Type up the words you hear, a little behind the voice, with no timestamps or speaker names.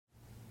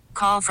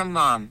Call from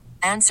mom.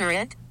 Answer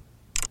it.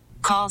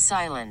 Call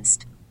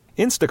silenced.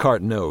 Instacart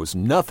knows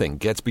nothing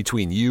gets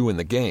between you and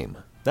the game.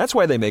 That's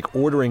why they make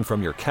ordering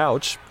from your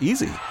couch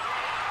easy.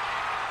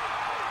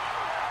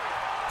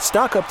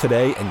 Stock up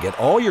today and get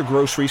all your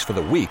groceries for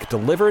the week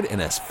delivered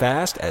in as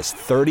fast as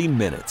 30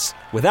 minutes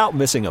without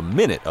missing a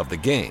minute of the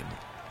game.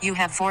 You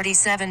have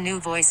 47 new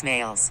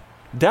voicemails.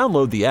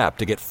 Download the app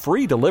to get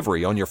free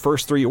delivery on your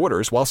first 3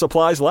 orders while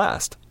supplies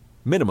last.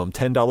 Minimum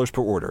 $10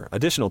 per order.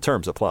 Additional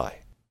terms apply.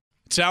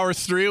 It's hour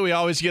 3. We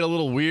always get a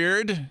little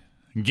weird,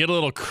 get a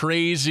little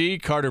crazy.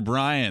 Carter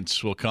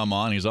Bryant will come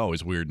on. He's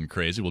always weird and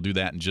crazy. We'll do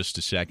that in just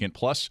a second.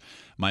 Plus,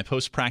 my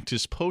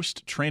post-practice,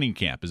 post-training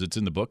camp, as it's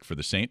in the book for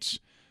the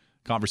Saints.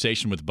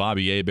 Conversation with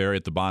Bobby Abery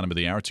at the bottom of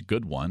the hour. It's a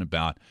good one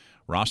about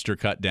roster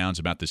cut-downs,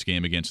 about this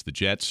game against the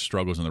Jets,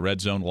 struggles in the red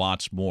zone,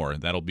 lots more.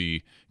 That'll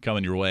be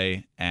coming your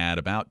way at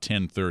about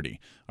 10:30.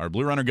 Our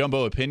Blue Runner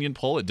Gumbo opinion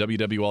poll at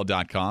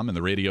WWL.com and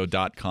the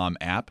radio.com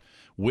app.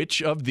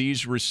 Which of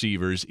these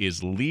receivers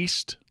is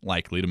least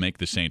likely to make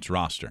the Saints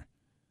roster?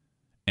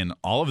 And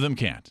all of them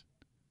can't.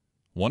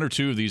 One or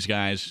two of these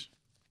guys,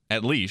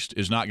 at least,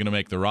 is not going to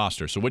make the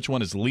roster. So which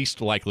one is least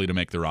likely to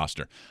make the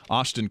roster?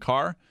 Austin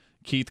Carr,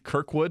 Keith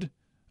Kirkwood,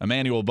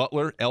 Emmanuel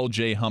Butler,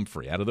 L.J.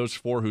 Humphrey. Out of those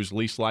 4, who's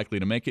least likely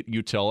to make it?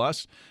 You tell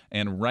us.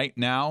 And right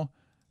now,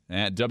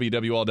 at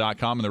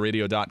WWL.com and the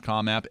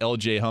radio.com app,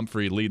 L.J.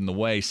 Humphrey leading the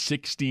way,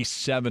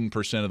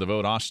 67% of the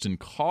vote. Austin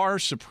Carr,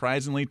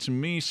 surprisingly to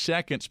me,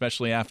 second,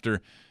 especially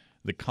after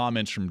the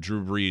comments from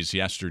Drew Brees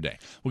yesterday.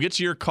 We'll get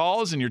to your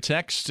calls and your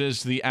texts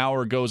as the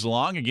hour goes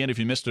along. Again, if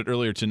you missed it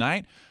earlier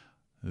tonight,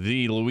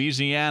 the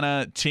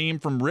Louisiana team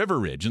from River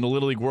Ridge in the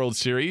Little League World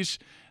Series,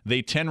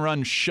 they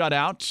 10-run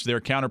shutouts their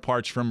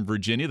counterparts from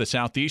Virginia, the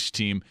Southeast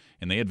team,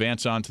 and they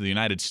advance on to the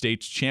United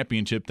States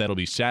Championship. That'll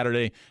be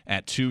Saturday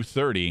at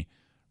 2:30.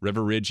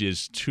 River Ridge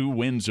is 2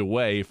 wins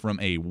away from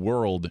a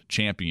world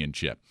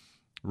championship.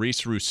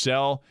 Reese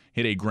Roussel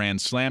hit a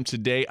grand slam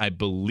today. I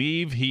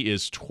believe he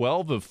is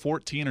 12 of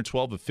 14 or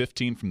 12 of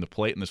 15 from the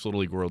plate in this Little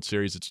League World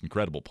Series. It's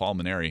incredible. Paul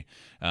Maneri,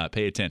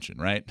 pay attention,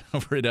 right,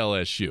 over at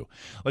LSU.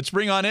 Let's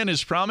bring on in,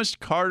 as promised,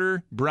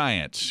 Carter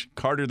Bryant.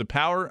 Carter the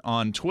Power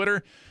on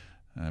Twitter.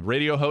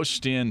 Radio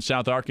host in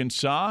South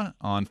Arkansas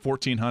on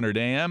 1400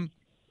 AM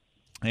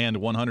and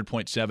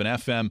 100.7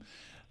 FM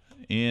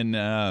in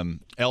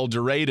El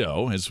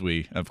Dorado, as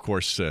we, of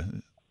course,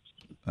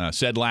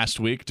 said last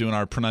week, doing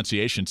our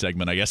pronunciation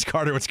segment, I guess.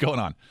 Carter, what's going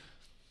on?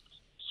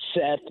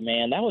 Seth,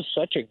 man, that was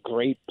such a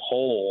great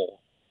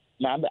poll.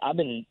 I've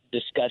been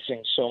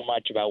discussing so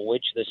much about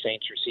which of the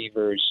Saints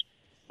receivers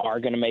are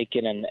going to make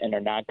it and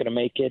are not going to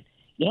make it.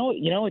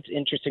 You know, it's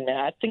interesting that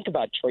I think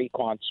about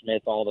Traquan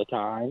Smith all the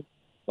time,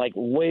 like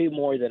way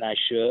more than I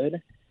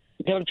should,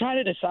 because I'm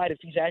trying to decide if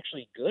he's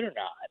actually good or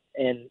not.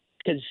 And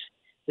because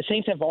the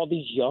Saints have all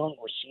these young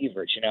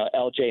receivers, you know,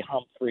 L.J.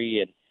 Humphrey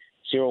and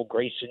Cyril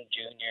Grayson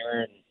Jr.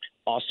 and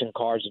Austin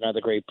Carr is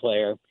another great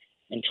player.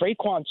 And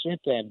Traquan Smith,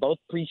 in both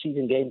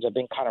preseason games have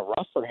been kind of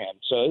rough for him.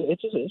 So this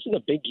is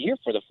a big year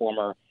for the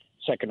former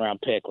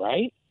second-round pick,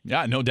 right?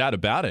 Yeah, no doubt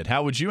about it.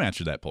 How would you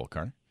answer that poll,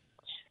 Carter?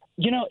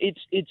 You know,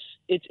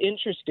 it's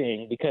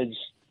interesting because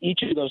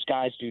each of those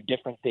guys do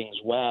different things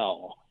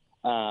well.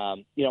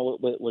 You know,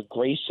 with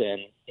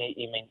Grayson, I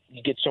mean,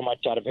 you get so much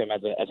out of him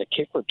as a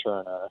kick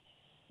returner.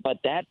 But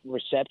that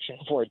reception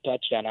for a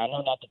touchdown, I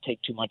know not to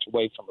take too much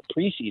away from a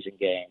preseason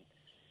game,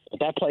 but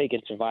that play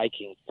against the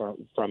Vikings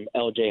from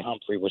L.J.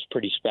 Humphrey was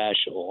pretty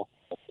special.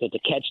 To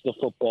catch the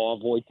football,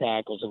 avoid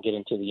tackles, and get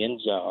into the end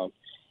zone.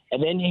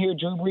 And then you hear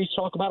Drew Brees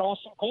talk about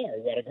Austin Carr,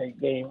 who had a great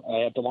game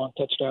at the long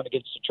touchdown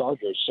against the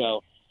Chargers.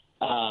 So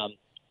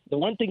the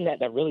one thing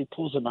that really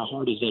pulls in my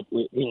heart is that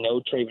we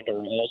know Trayvon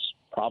Durrell's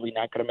probably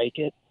not going to make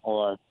it,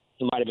 or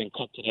he might have been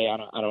cut today.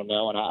 I don't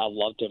know. And I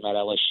loved him at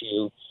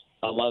LSU.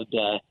 I loved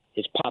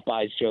his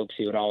Popeyes jokes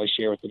he would always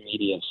share with the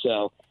media.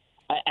 So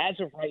as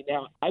of right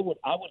now, I would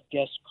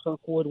guess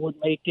Kirkwood would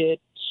make it,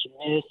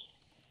 Smith,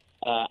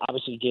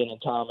 obviously Gannon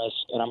Thomas,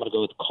 and I'm going to go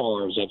with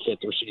Carr as that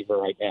fifth receiver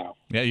right now.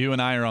 Yeah, you and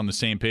I are on the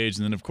same page.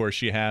 And then, of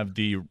course, you have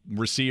the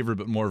receiver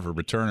but more of a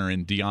returner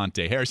in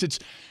Deontay Harris.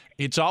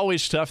 It's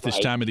always tough this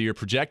time of the year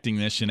projecting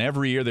this, and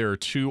every year there are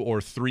 2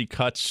 or 3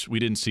 cuts we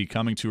didn't see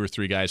coming, 2 or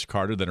 3 guys,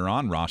 Carter, that are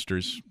on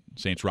rosters,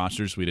 Saints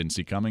rosters we didn't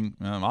see coming,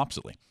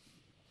 oppositely.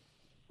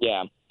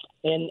 Yeah.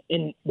 And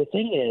the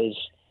thing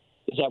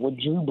is that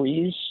with Drew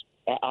Brees,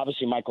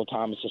 obviously Michael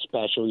Thomas is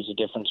special. He's a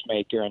difference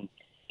maker, and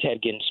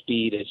Ted getting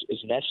speed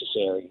is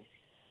necessary.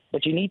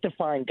 But you need to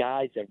find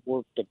guys that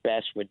work the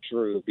best with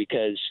Drew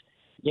because,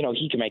 you know,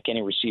 he can make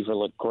any receiver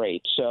look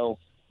great. So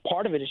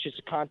part of it is just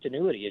a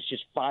continuity. It's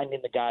just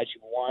finding the guys you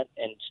want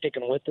and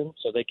sticking with them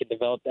so they can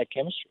develop that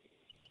chemistry.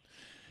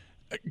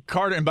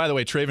 Carter, and by the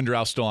way, Trayvon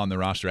Durrell's still on the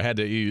roster. I had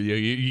to.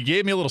 You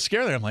gave me a little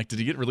scare there. I'm like, did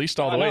he get released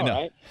all the way?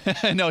 No,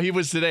 right? No, he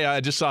was today. I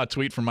just saw a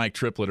tweet from Mike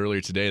Triplett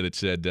earlier today that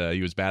said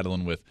he was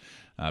battling with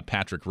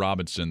Patrick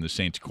Robinson, the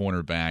Saints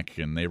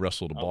cornerback, and they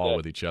wrestled a ball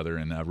with each other,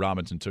 and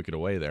Robinson took it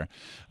away there.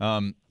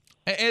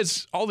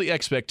 As all the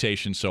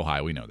expectations so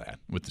high, we know that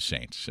with the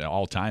Saints,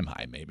 all-time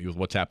high maybe with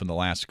what's happened the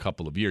last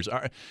couple of years.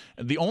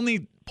 The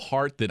only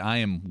part that I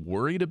am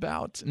worried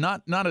about,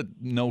 not a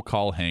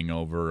no-call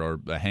hangover or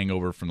a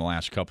hangover from the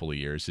last couple of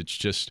years, it's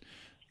just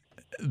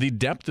the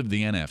depth of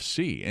the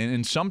NFC.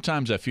 And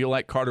sometimes I feel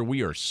like, Carter,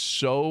 we are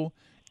so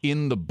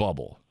in the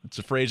bubble. It's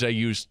a phrase I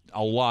use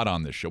a lot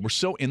on this show. We're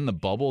so in the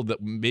bubble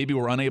that maybe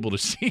we're unable to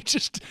see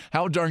just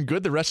how darn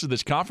good the rest of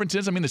this conference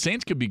is. I mean, the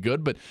Saints could be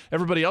good, but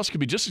everybody else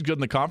could be just as good in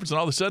the conference, and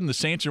all of a sudden the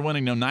Saints are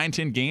winning 9,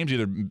 10 games,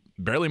 either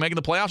barely making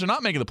the playoffs or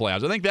not making the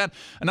playoffs. I think that,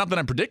 not that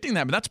I'm predicting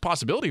that, but that's a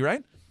possibility,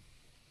 right?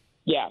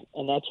 Yeah,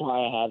 and that's why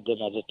I have them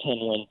as a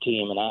 10-win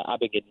team, and I've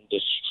been getting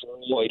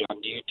destroyed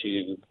on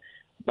YouTube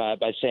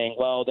by saying,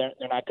 well, they're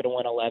not going to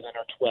win 11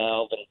 or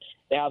 12, and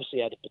they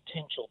obviously have the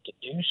potential to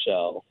do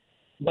so.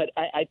 But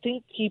I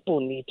think people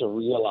need to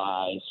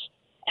realize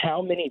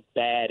how many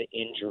bad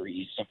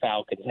injuries the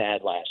Falcons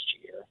had last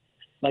year.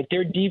 Like,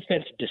 their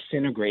defense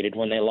disintegrated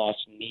when they lost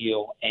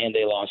Neal and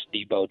they lost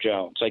Debo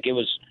Jones. Like, it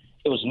was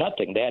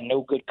nothing. They had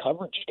no good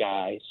coverage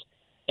guys,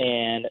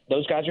 and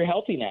those guys are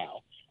healthy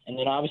now. And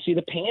then obviously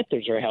the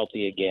Panthers are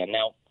healthy again.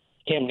 Now,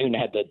 Cam Newton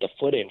had the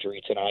foot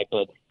injury tonight,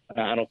 but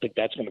I don't think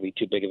that's going to be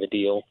too big of a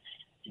deal.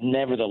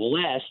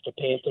 Nevertheless, the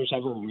Panthers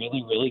have a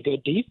really, really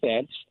good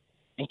defense.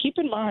 And keep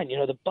in mind,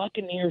 the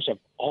Buccaneers have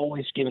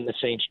always given the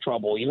Saints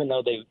trouble, even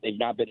though they've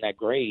not been that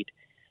great.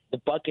 The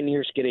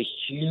Buccaneers get a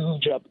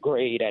huge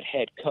upgrade at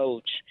head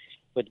coach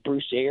with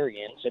Bruce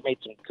Arians. They made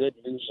some good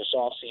moves this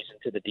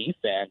offseason to the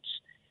defense.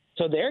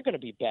 So they're going to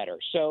be better.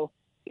 So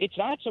it's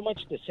not so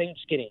much the Saints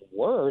getting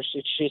worse.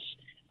 It's just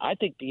I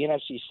think the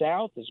NFC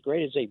South, as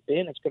great as they've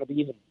been, it's going to be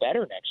even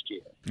better next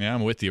year. Yeah,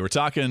 I'm with you. We're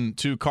talking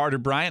to Carter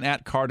Bryant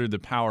at Carter the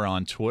Power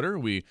on Twitter.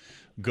 We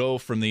go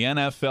from the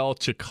NFL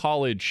to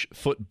college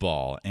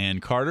football.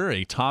 And, Carter,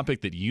 a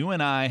topic that you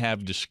and I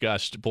have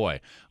discussed, boy, I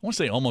want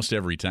to say almost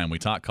every time we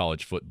talk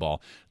college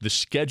football, the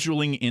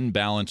scheduling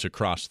imbalance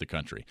across the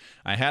country.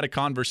 I had a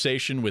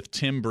conversation with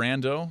Tim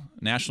Brando,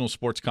 national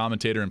sports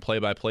commentator and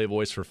play-by-play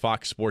voice for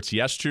Fox Sports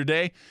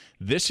yesterday.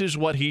 This is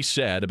what he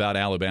said about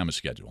Alabama's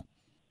schedule.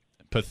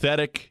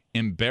 Pathetic,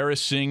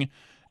 embarrassing,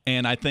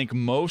 and I think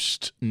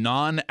most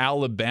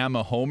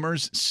non-Alabama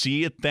homers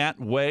see it that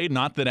way.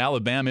 Not that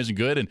Alabama isn't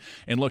good.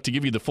 And look, to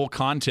give you the full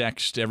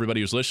context,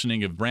 everybody who's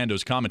listening, of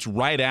Brando's comments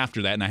right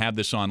after that, and I have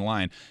this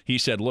online, he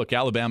said, look,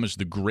 Alabama's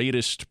the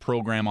greatest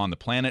program on the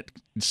planet.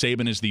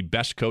 Saban is the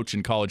best coach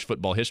in college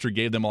football history,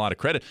 gave them a lot of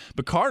credit.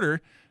 But Carter,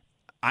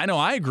 I know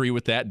I agree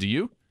with that. Do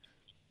you?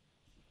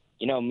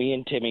 Me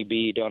and Timmy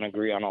B don't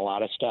agree on a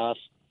lot of stuff.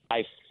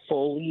 I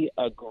fully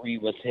agree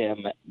with him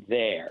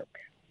there.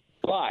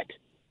 But,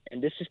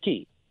 and this is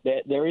key,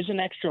 there is an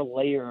extra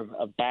layer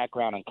of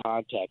background and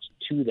context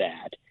to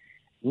that.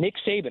 Nick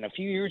Saban, a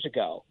few years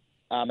ago,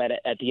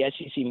 at the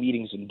SEC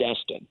meetings in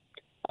Destin,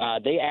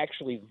 they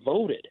actually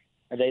voted.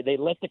 They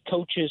let the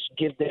coaches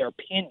give their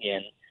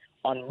opinion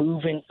on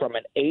moving from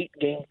an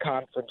 8-game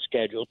conference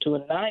schedule to a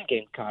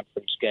 9-game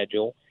conference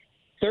schedule.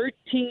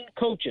 13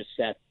 coaches,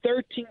 Seth,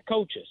 13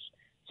 coaches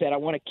said, I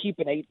want to keep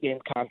an 8-game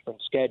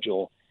conference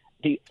schedule.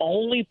 The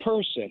only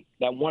person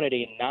that wanted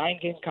a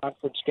 9-game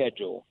conference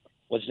schedule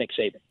was Nick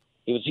Saban.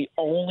 He was the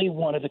only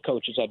one of the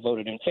coaches that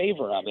voted in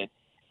favor of it.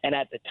 And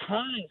at the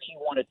time, he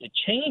wanted to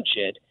change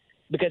it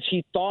because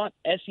he thought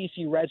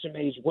SEC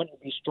resumes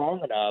wouldn't be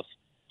strong enough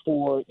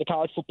for the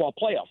college football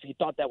playoff. He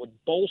thought that would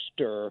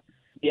bolster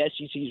the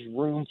SEC's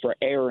room for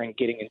error in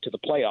getting into the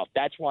playoff.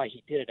 That's why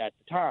he did it at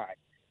the time.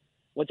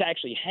 What's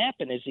actually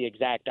happened is the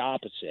exact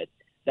opposite,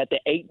 that the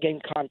 8-game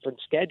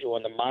conference schedule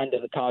in the mind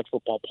of the college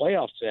football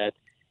playoff set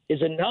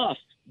is enough.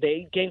 The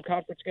 8-game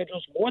conference schedule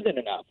is more than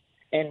enough.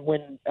 And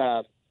when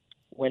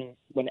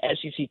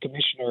SEC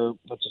Commissioner,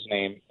 what's his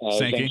name?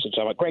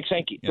 Greg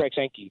Sankey. Yeah. Greg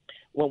Sankey.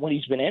 When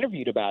he's been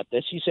interviewed about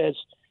this, he says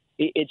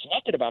it's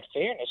nothing about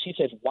fairness. He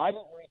says, why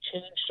don't we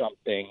change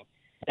something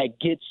that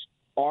gets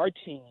our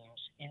teams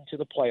into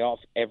the playoff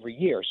every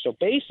year? So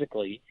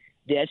basically,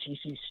 the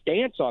SEC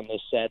stance on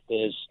this set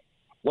is,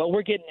 well,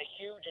 we're getting a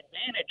huge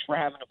advantage for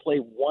having to play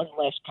one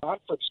less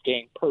conference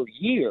game per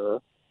year,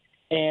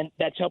 and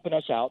that's helping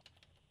us out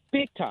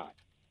big time.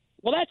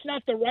 Well, that's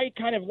not the right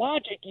kind of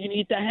logic you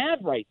need to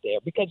have right there,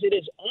 because it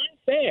is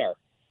unfair.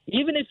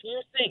 Even if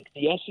you think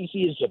the SEC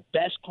is the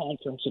best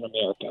conference in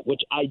America,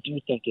 which I do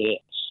think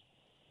it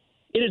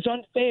is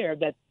unfair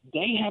that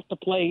they have to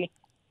play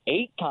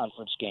 8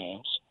 conference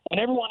games and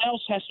everyone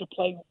else has to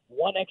play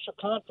one extra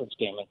conference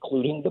game,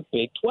 including the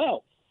Big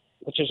 12,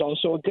 which is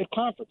also a good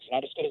conference,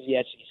 not as good as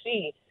the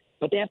SEC,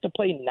 but they have to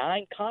play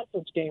 9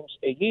 conference games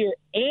a year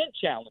and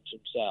challenge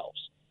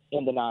themselves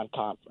in the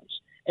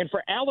non-conference. And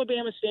for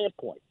Alabama's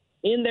standpoint,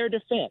 in their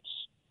defense,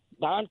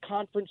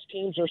 non-conference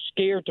teams are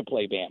scared to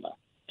play Bama.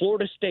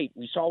 Florida State,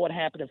 we saw what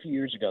happened a few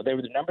years ago. They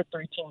were the number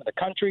 3 team in the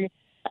country.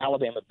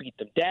 Alabama beat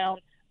them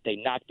down. They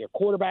knocked their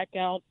quarterback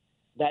out.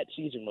 That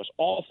season was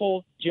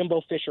awful.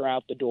 Jimbo Fisher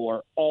out the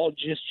door, all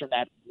just from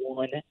that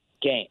one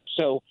game.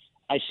 So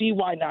I see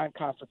why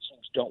non-conference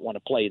teams don't want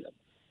to play them.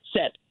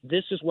 Seth,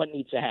 this is what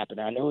needs to happen.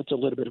 I know it's a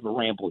little bit of a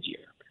ramble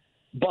here,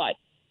 but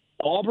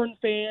Auburn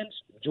fans,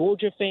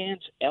 Georgia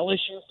fans,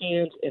 LSU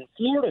fans, and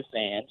Florida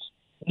fans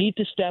need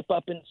to step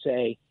up and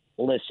say,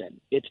 listen,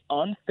 it's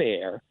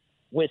unfair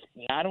with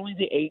not only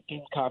the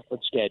 8-game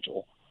conference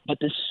schedule, but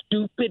the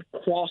stupid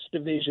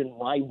cross-division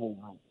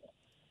rivalry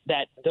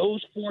that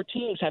those 4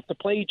 teams have to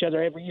play each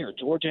other every year.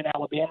 Georgia and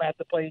Alabama have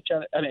to play each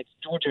other.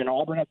 Georgia and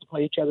Auburn have to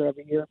play each other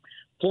every year.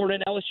 Florida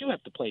and LSU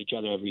have to play each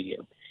other every year.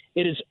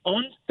 It is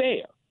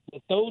unfair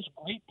that those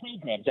great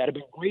programs that have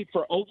been great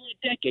for over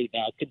a decade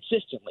now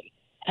consistently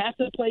have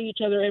to play each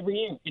other every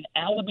year. And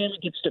Alabama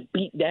gets to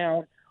beat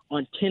down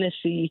on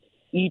Tennessee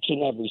each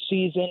and every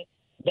season.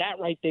 That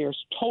right there is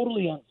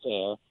totally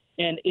unfair.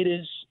 And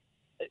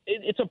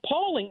it's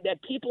appalling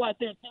that people out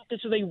there think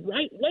this is a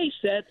right way,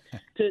 Seth,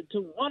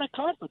 to run a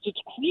conference. It's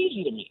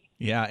crazy to me.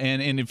 Yeah,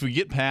 and if we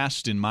get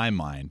past, in my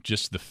mind,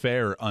 just the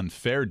fair,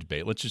 unfair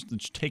debate, let's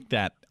take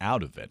that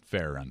out of it,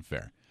 fair,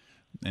 unfair.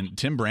 And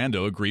Tim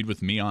Brando agreed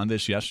with me on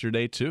this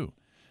yesterday, too,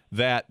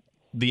 that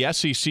the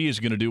SEC is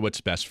going to do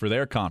what's best for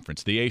their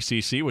conference. The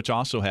ACC, which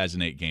also has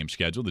an 8-game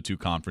schedule, the 2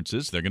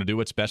 conferences, they're going to do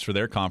what's best for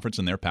their conference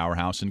and their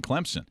powerhouse in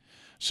Clemson.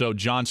 So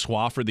John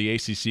Swofford, the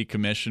ACC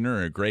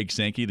commissioner, or Greg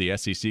Sankey, the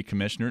SEC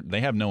commissioner,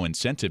 they have no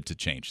incentive to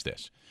change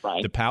this.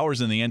 Right. The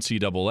powers in the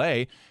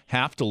NCAA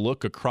have to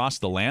look across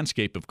the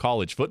landscape of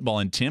college football,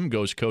 and Tim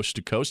goes coast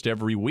to coast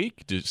every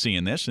week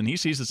seeing this, and he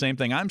sees the same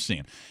thing I'm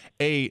seeing.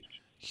 A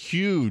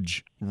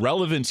huge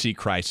relevancy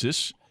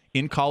crisis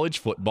in college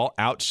football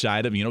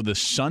outside of, the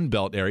Sun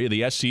Belt area,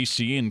 the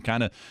SEC and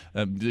kind of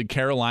the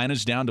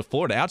Carolinas down to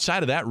Florida.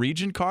 Outside of that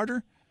region,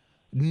 Carter,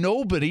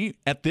 nobody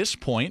at this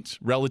point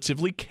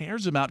relatively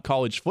cares about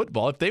college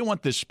football. If they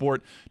want this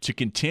sport to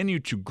continue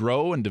to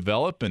grow and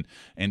develop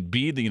and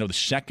be the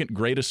second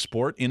greatest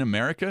sport in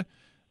America,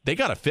 they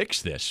got to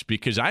fix this,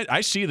 because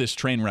I see this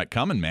train wreck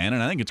coming, man,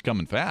 and I think it's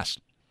coming fast.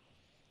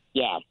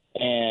 Yeah,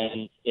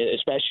 and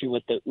especially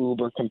with the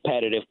uber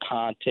competitive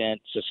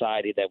content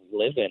society that we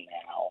live in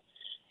now.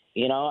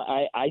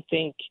 I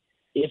think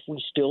if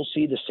we still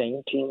see the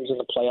same teams in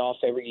the playoff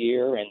every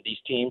year, and these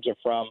teams are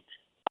from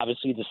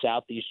obviously the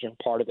southeastern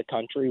part of the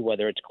country,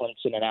 whether it's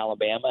Clemson and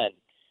Alabama,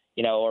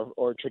 and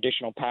or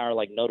traditional power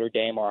like Notre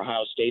Dame or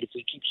Ohio State, if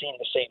we keep seeing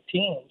the same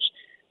teams,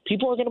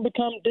 people are going to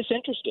become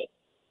disinterested.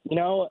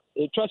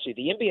 Trust me,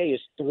 the NBA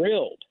is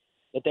thrilled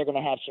that they're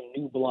going to have some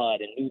new blood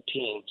and new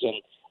teams and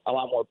a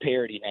lot more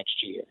parity next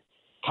year.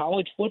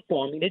 College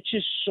football, it's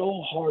just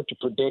so hard to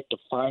predict a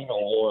final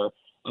or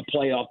a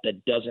playoff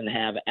that doesn't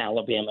have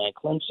Alabama and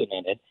Clemson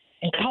in it.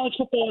 And college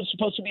football is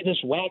supposed to be this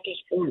wacky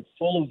sport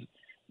full of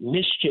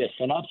mischief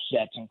and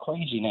upsets and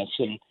craziness.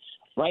 And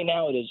right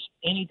now it is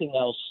anything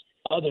else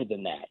other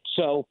than that.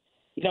 So,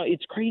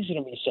 it's crazy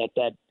to me, Seth,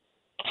 that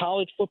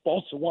college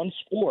football is one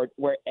sport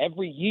where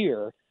every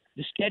year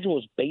the schedule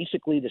is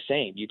basically the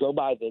same. You go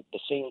by the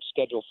same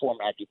schedule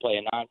format. You play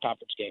a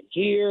non-conference game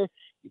here,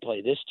 you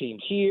play this team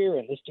here,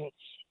 and this team.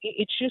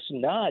 It's just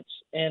nuts,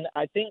 and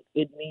I think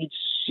it needs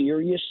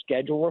serious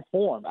schedule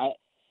reform.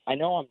 I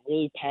know I'm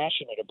really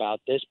passionate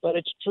about this, but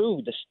it's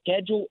true. The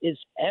schedule is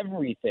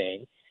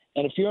everything,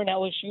 and if you're an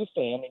LSU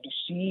fan and you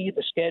see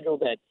the schedule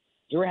that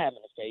you're having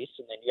to face,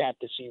 and then you have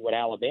to see what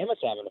Alabama's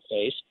having to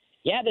face,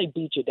 yeah, they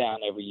beat you down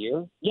every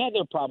year. Yeah,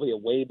 they're probably a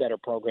way better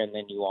program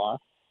than you are.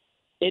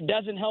 It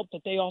doesn't help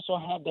that they also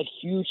have that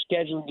huge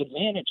scheduling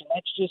advantage, and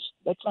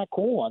that's not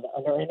cool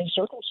under any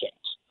circumstance.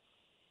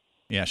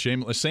 Yeah,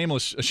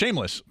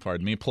 shameless,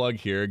 plug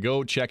here.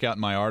 Go check out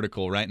my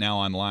article right now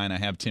online. I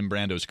have Tim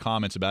Brando's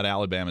comments about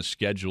Alabama's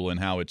schedule and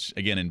how it's,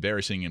 again,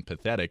 embarrassing and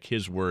pathetic,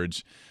 his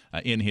words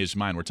in his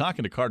mind. We're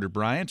talking to Carter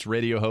Bryant,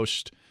 radio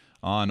host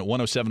on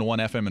 107.1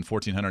 FM and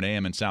 1400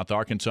 AM in South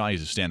Arkansas.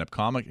 He's a stand-up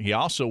comic. He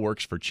also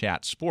works for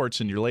Chat Sports,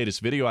 and your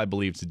latest video, I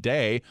believe,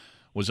 today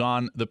was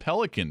on the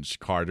Pelicans,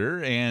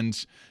 Carter,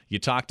 and you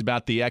talked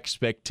about the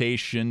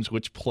expectations,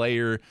 which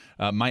player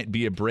might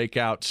be a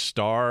breakout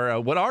star.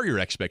 What are your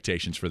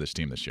expectations for this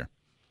team this year?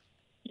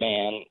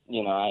 Man,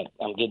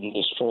 I'm getting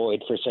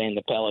destroyed for saying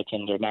the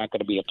Pelicans are not going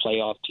to be a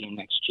playoff team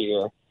next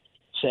year.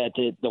 Said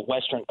that the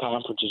Western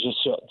Conference is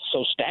just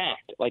so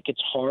stacked. Like,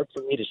 it's hard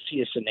for me to see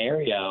a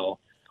scenario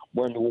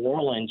where New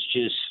Orleans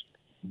just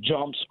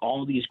jumps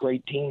all these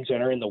great teams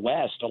that are in the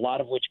West, a lot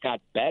of which got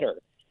better.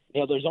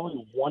 There's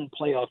only one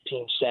playoff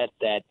team set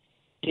that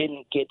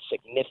didn't get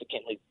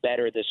significantly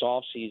better this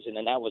offseason,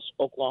 and that was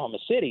Oklahoma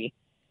City.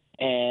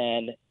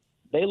 And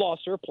they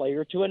lost their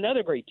player to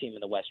another great team in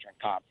the Western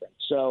Conference.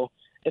 So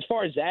as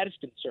far as that is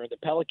concerned, the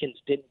Pelicans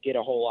didn't get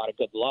a whole lot of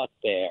good luck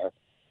there.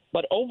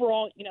 But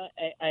overall,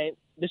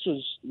 this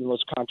was the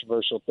most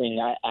controversial thing.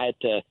 I had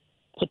to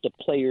put the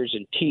players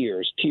in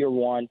tiers, tier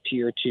 1,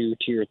 tier 2,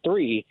 tier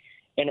 3.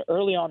 And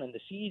early on in the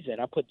season,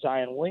 I put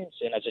Zion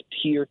Williamson as a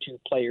tier 2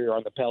 player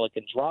on the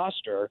Pelicans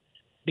roster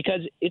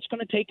because it's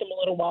going to take him a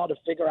little while to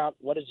figure out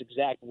what his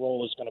exact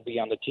role is going to be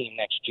on the team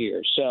next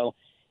year. So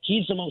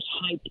he's the most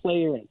hyped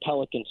player in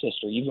Pelicans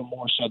history, even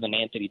more so than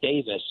Anthony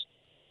Davis.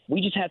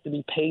 We just have to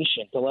be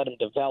patient to let him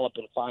develop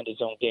and find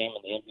his own game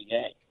in the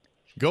NBA.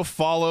 Go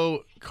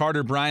follow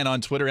Carter Bryant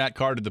on Twitter at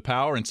Carter the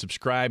Power and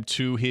subscribe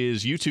to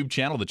his YouTube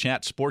channel, the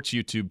Chat Sports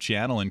YouTube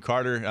channel. And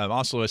Carter,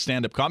 also a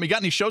stand-up comedy. You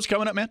got any shows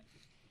coming up, man?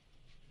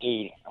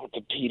 Dude, I'm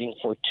competing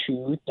for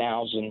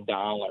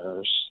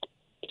 $2,000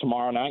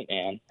 tomorrow night,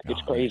 man.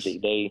 It's crazy.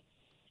 Nice.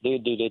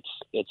 Dude,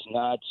 it's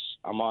nuts.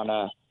 I'm on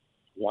a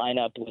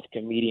lineup with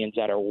comedians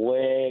that are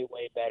way,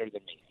 way better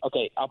than me.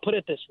 Okay, I'll put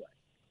it this way.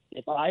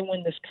 If I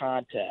win this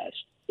contest,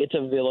 it's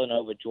a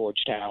Villanova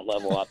Georgetown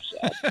level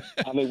upset.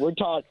 I mean,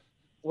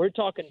 we're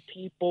talking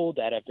people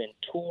that have been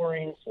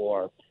touring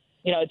for,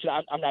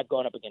 I'm not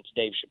going up against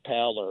Dave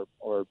Chappelle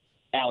or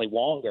Ali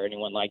Wong or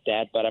anyone like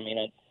that, but I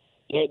mean,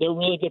 they're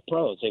really good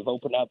pros. They've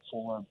opened up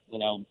for,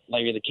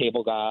 Larry the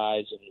Cable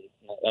Guys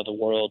and the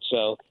world.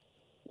 So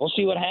we'll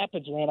see what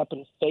happens, man, up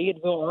in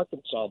Fayetteville,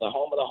 Arkansas, the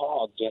home of the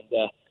Hogs, and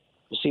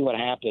we'll see what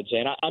happens.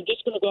 And I'm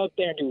just going to go up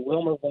there and do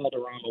Wilmer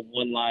Valderrama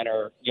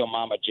one-liner Yo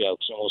Mama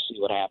jokes, and we'll see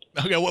what happens.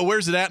 Okay, well,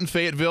 where's it at in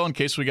Fayetteville in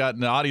case we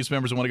got audience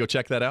members who want to go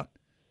check that out?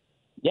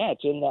 Yeah,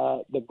 it's in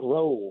the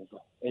Grove.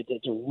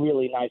 It's a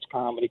really nice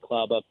comedy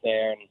club up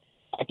there, and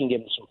I can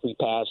give them some free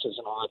passes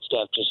and all that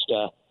stuff. Just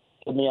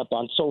hit me up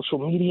on social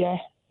media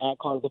at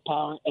Carter the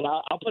Power. And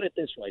I'll put it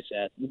this way,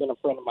 Seth. You've been a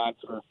friend of mine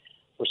for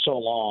so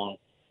long.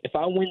 If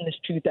I win this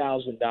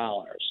 $2,000,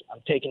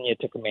 I'm taking you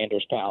to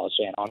Commander's Palace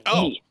and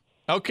on me.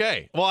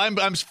 Okay. Well,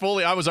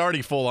 I was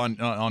already full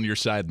on your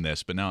side in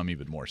this, but now I'm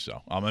even more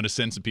so. I'm going to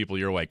send some people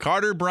your way.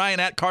 Carter Bryant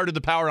at Carter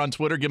the Power on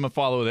Twitter. Give him a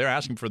follow there.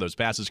 Ask him for those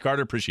passes.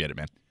 Carter, appreciate it,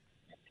 man.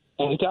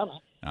 Anytime.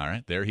 All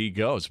right, there he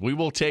goes. We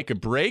will take a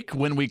break.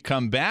 When we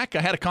come back,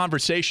 I had a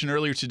conversation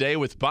earlier today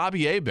with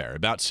Bobby Hebert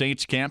about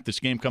Saints camp, this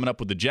game coming up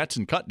with the Jets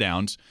and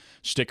cutdowns.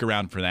 Stick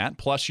around for that,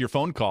 plus your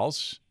phone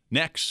calls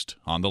next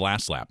on The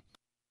Last Lap.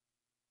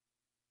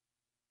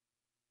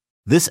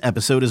 This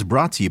episode is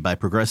brought to you by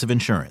Progressive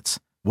Insurance.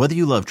 Whether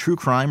you love true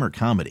crime or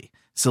comedy,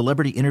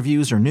 celebrity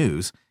interviews or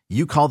news,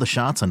 you call the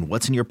shots on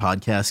what's in your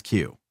podcast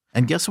queue.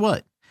 And guess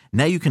what?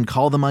 Now you can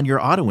call them on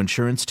your auto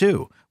insurance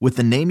too with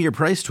the Name Your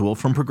Price tool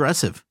from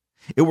Progressive.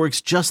 It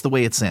works just the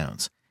way it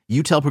sounds.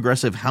 You tell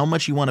Progressive how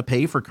much you want to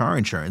pay for car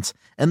insurance,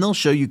 and they'll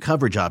show you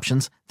coverage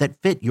options that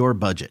fit your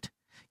budget.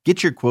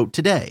 Get your quote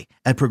today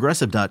at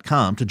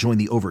Progressive.com to join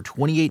the over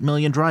 28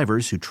 million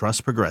drivers who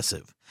trust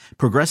Progressive.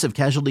 Progressive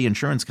Casualty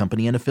Insurance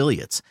Company and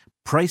Affiliates.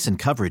 Price and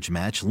coverage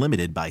match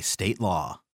limited by state law.